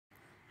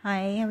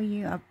Hi, how are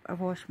you? I've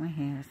washed my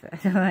hair,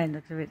 so I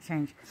look a bit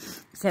strange.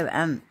 So,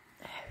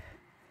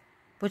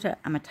 Buddha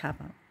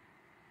Amitabha,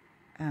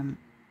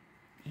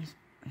 he's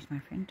my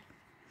friend,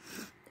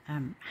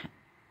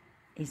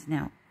 is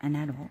now an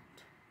adult,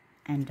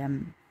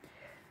 and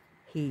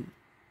he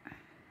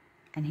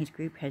and his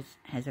group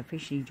has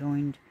officially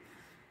joined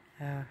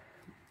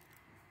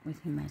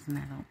with him as an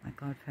adult, my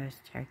God First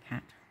Cherry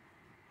Cat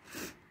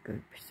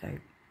group. So,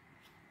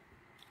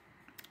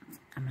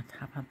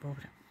 Amitabha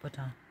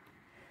Buddha.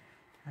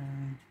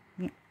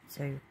 Yeah,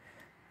 so,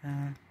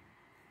 yeah,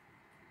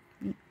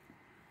 there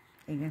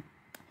you go.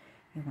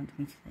 He wants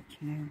me to let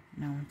you know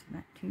no one's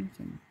that too,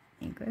 so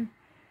there you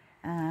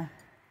go.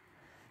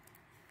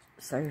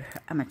 So,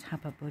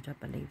 Amitabha Buddha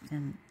believes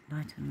in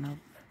light and love,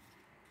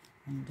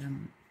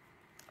 and,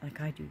 like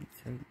I do,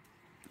 so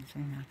it's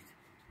very nice.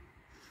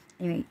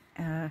 Anyway,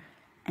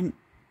 and...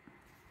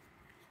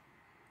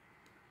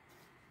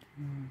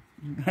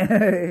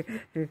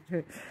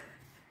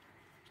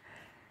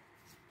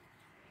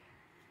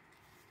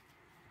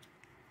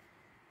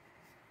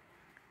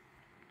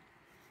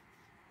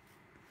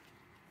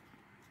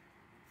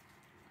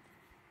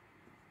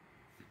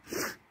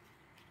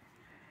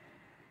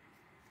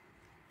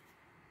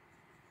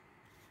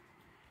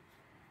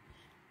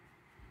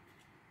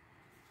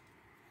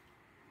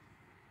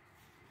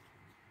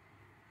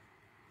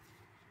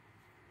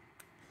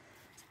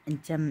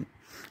 And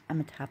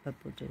Amitabha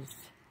Buddha's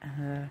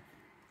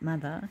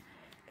mother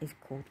is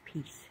called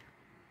Peace.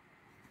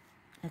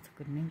 That's a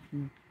good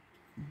name.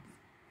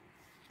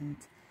 And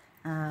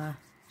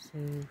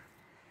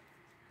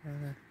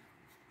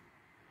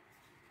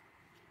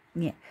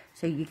yeah,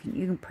 so you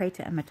can pray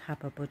to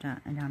Amitabha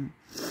Buddha, and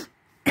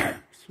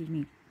excuse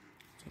me,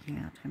 checking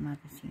out her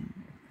mother scene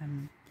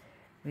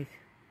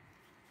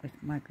with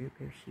my group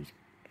if she's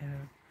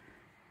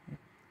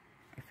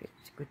if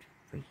it's good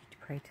for you to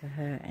pray to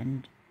her.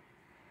 And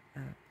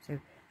so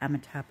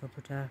Amitabha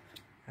Buddha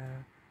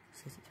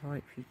says it's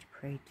alright for you to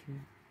pray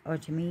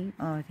to me.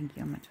 Oh, I think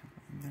you're Amitabha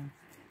Buddha.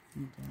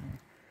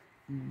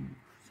 And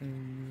so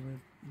you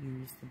will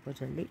use the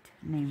Buddha lit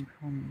name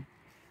for me,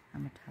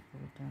 Amitabha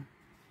Buddha.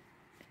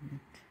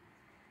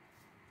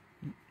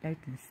 And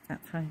Lotus,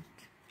 that's right.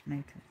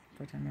 Lotus,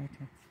 Buddha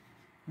Lotus.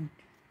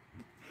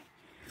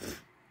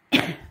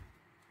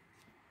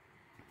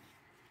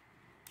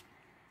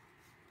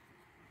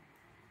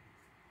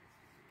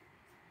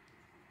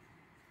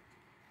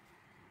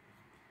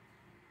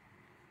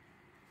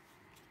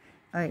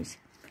 Alright,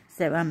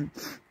 so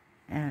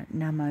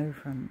Namo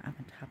from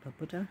Amitabha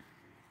Buddha,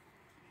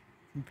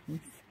 in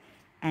peace,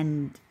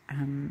 and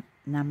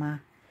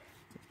Nama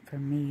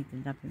from me, the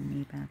love of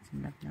me, about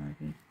and love, love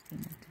you. See you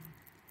later.